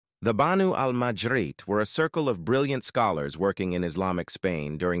The Banū al-Majrīṭī were a circle of brilliant scholars working in Islamic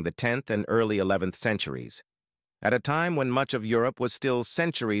Spain during the 10th and early 11th centuries, at a time when much of Europe was still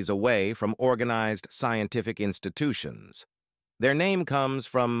centuries away from organized scientific institutions. Their name comes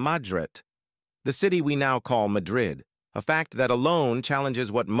from Madrid, the city we now call Madrid, a fact that alone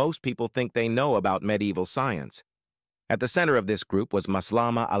challenges what most people think they know about medieval science. At the center of this group was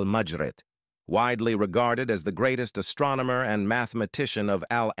Maslama al-Majrīṭī, widely regarded as the greatest astronomer and mathematician of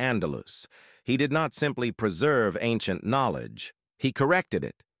Al-Andalus. He did not simply preserve ancient knowledge. He corrected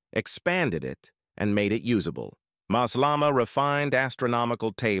it, expanded it, and made it usable. Maslama refined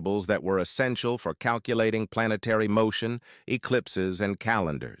astronomical tables that were essential for calculating planetary motion, eclipses, and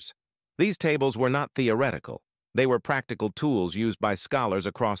calendars. These tables were not theoretical. They were practical tools used by scholars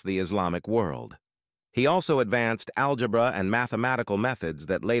across the Islamic world. He also advanced algebra and mathematical methods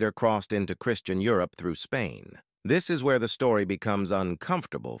that later crossed into Christian Europe through Spain. This is where the story becomes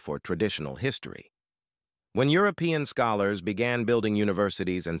uncomfortable for traditional history. When European scholars began building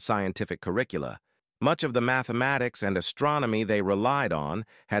universities and scientific curricula, much of the mathematics and astronomy they relied on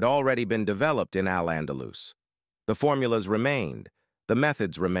had already been developed in Al-Andalus. The formulas remained, the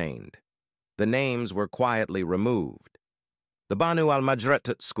methods remained. The names were quietly removed. The Banū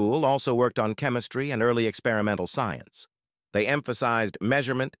al-Majrīṭī school also worked on chemistry and early experimental science. They emphasized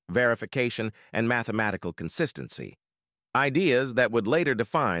measurement, verification, and mathematical consistency, ideas that would later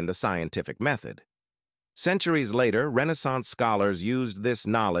define the scientific method. Centuries later, Renaissance scholars used this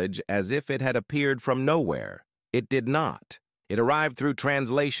knowledge as if it had appeared from nowhere. It did not. It arrived through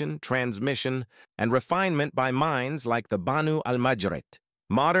translation, transmission, and refinement by minds like the Banū al-Majrīṭī.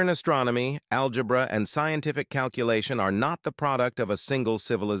 Modern astronomy, algebra, and scientific calculation are not the product of a single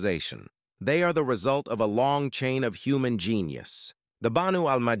civilization. They are the result of a long chain of human genius. The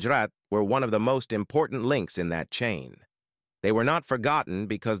Banū al-Majrīṭī were one of the most important links in that chain. They were not forgotten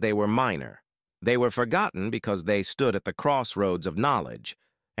because they were minor. They were forgotten because they stood at the crossroads of knowledge,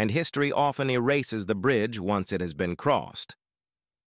 and history often erases the bridge once it has been crossed.